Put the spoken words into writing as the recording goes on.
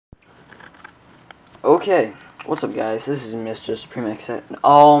Okay, what's up guys, this is Mr. Supreme X.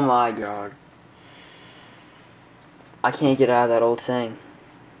 Oh my god. I can't get out of that old saying.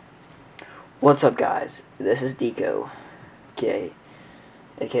 What's up guys, this is Deco,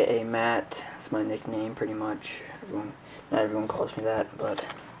 aka Matt. That's my nickname pretty much. Not everyone calls me that, but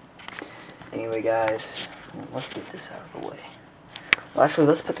anyway guys, let's get this out of the way. Well, actually,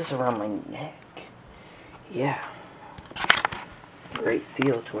 let's put this around my neck. Yeah. Great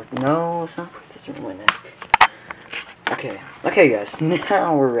feel to it. No, let's not put this around my neck. Okay guys,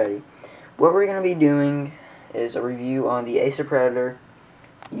 now we're ready. What we're going to be doing is a review on the Acer Predator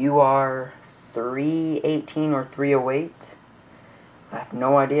UR318 or 308. I have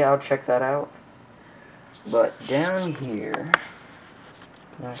no idea, I'll check that out. But down here, I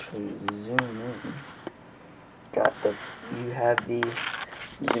can actually zoom in. You have the,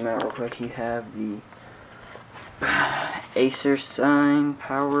 zoom out real quick, you have the Acer sign,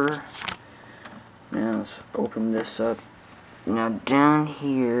 power. Now let's open this up. Now down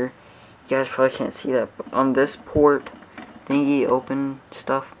here, you guys probably can't see that, but on this port thingy, open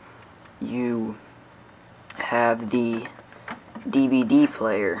stuff, you have the DVD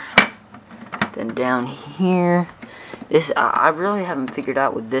player. Then down here, this I really haven't figured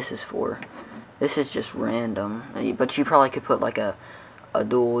out what this is for. This is just random, but you probably could put like a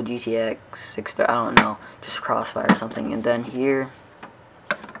dual GTX 630, I don't know, just Crossfire or something. And then here,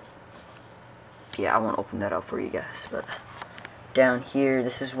 yeah, I won't open that up for you guys, but down here,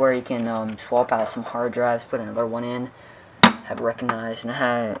 this is where you can swap out some hard drives, put another one in, have it recognized,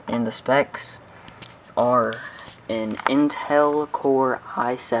 and the specs are an Intel Core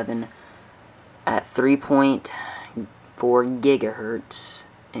i7 at 3.4 gigahertz,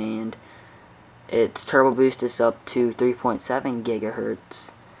 and its turbo boost is up to 3.7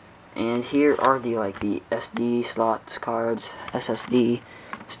 gigahertz. And here are the SD slots, cards, SSD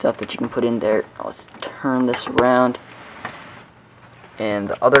stuff that you can put in there. Let's turn this around. And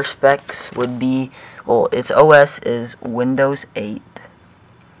the other specs would be, well, its OS is Windows 8. If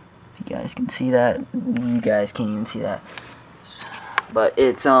you guys can see that, you guys can't even see that. But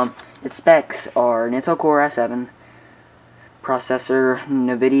its specs are an Intel Core i7 processor,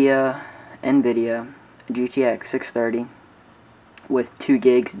 Nvidia GTX 630 with 2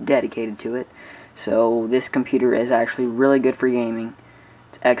 gigs dedicated to it. So this computer is actually really good for gaming.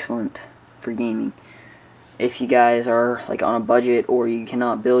 It's excellent for gaming. If you guys are like on a budget or you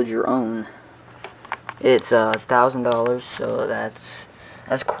cannot build your own, it's $1,000. So that's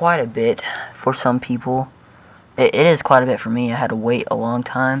quite a bit for some people. It is quite a bit for me. I had to wait a long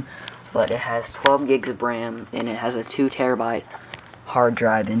time, but it has 12 gigs of RAM and it has a 2 terabyte hard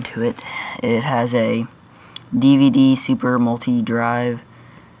drive into it. It has a DVD super multi drive,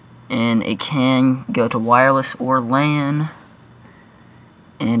 and it can go to wireless or LAN,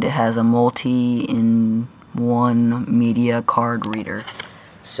 and it has a multi-in-one media card reader.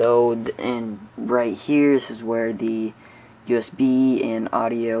 So, and right here, this is where the USB and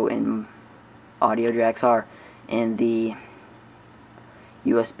audio jacks are, and the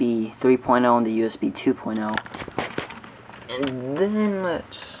USB 3.0 and the USB 2.0. And then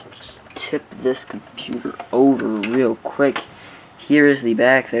let's just tip this computer over real quick. Here is the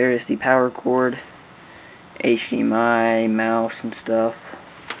back, there is the power cord, HDMI, mouse and stuff.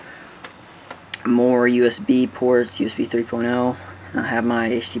 More USB ports, USB 3.0. I have my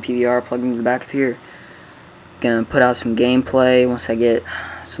HDPVR plugged into the back of here. Gonna put out some gameplay once I get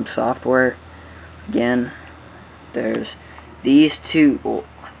some software. Again, there's these two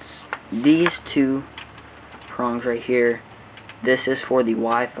prongs right here. This is for the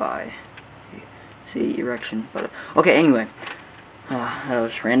Wi-Fi. See, erection, but okay. Anyway, that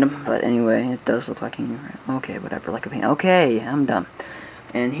was random, but anyway, it does look like okay, whatever, like a pain. Okay, I'm done.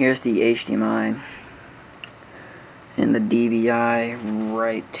 And here's the HDMI and the DVI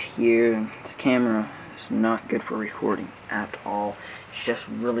right here. This camera is not good for recording at all. It's just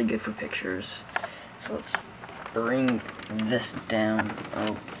really good for pictures. So let's bring this down.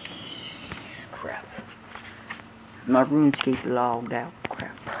 Oh crap. My RuneScape logged out.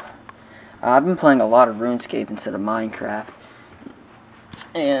 Crap. I've been playing a lot of RuneScape instead of Minecraft.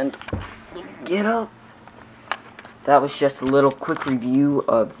 And get up. That was just a little quick review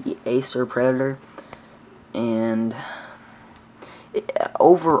of the Acer Predator. And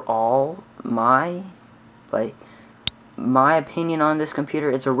overall, my opinion on this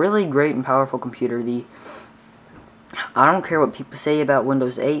computer, it's a really great and powerful computer. I don't care what people say about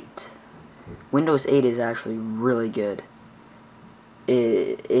Windows 8. Windows 8 is actually really good.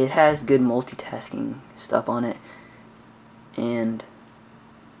 It has good multitasking stuff on it, and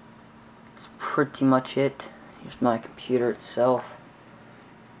that's pretty much it. Here's my computer itself.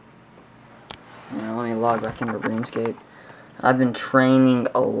 let me log back into RuneScape. I've been training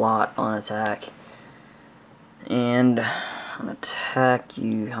a lot on attack. And on attack,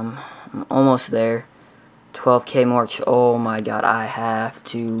 I'm almost there. 12k more. Oh my god, I have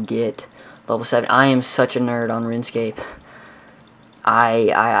to get level 7. I am such a nerd on RuneScape.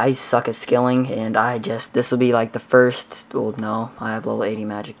 I suck at skilling, and this will be like the first, well, no, I have level 80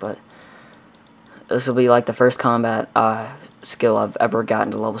 magic, but this will be like the first combat skill I've ever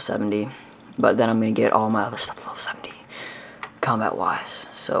gotten to level 70. But then I'm going to get all my other stuff to level 70, combat-wise.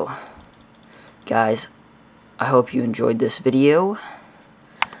 So, guys, I hope you enjoyed this video.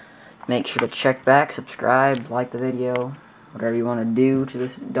 Make sure to check back, subscribe, like the video, whatever you want to do to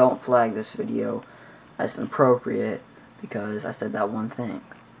this. Don't flag this video as inappropriate because I said that one thing.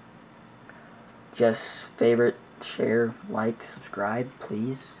 Just favorite, share, like, subscribe,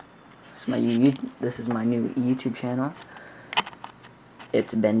 please. This is my new YouTube channel.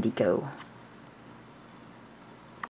 It's Bendico.